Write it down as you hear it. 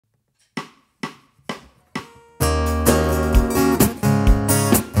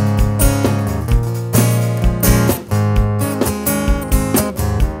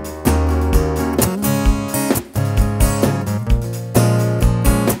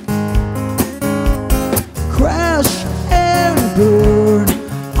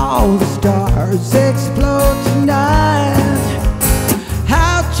stars explode tonight.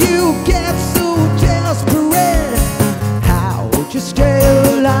 How'd you get so desperate? How'd you stay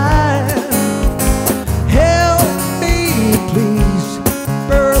alive? Help me please,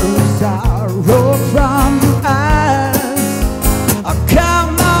 burn sorrow from your eyes. Oh,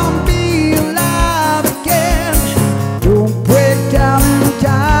 come on, be alive again. Don't break down and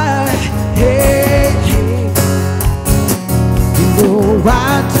die. Hey, hey, you know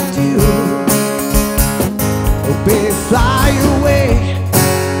what to do. Oh, baby, fly away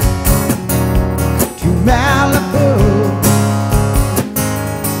to Malibu.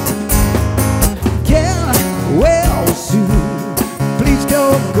 Get well soon. Please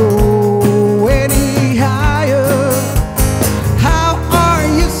don't go any higher. How are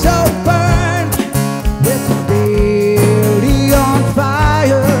you so burned with the daily on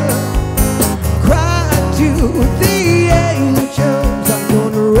fire? Cry to the angels. I'm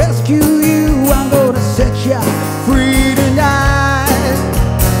gonna rescue you. I'm gonna set you free tonight,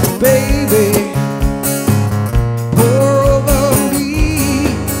 baby. Pour over me.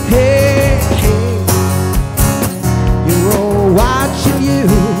 Hey, hey, you're all watching you.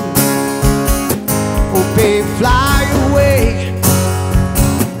 Oh, babe, fly away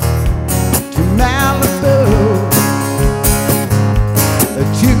to Malibu,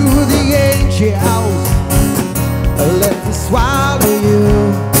 to the angels. Let me swallow you.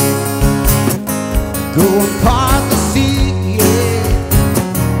 Go and part the sea, yeah,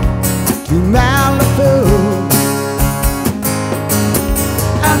 to Malibu.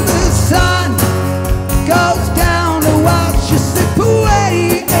 And the sun goes down to watch you slip away.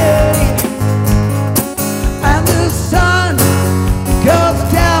 And the sun goes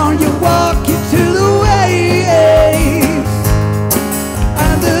down, you walk into the waves.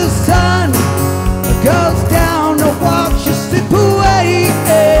 And the sun goes down to watch you slip away.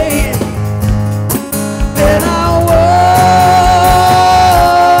 And I walk,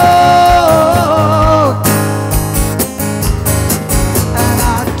 and I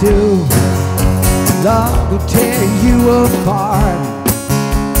do love to tear you apart.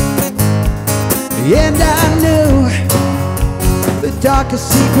 And I knew the darkest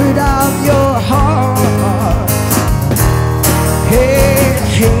secret of your heart. Hey,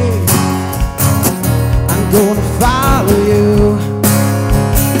 hey, I'm gonna follow you.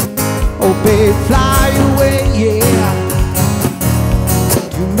 Oh, babe, fly away, yeah,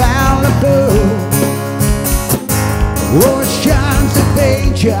 to Malibu. Oceans of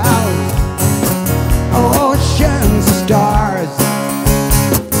angels.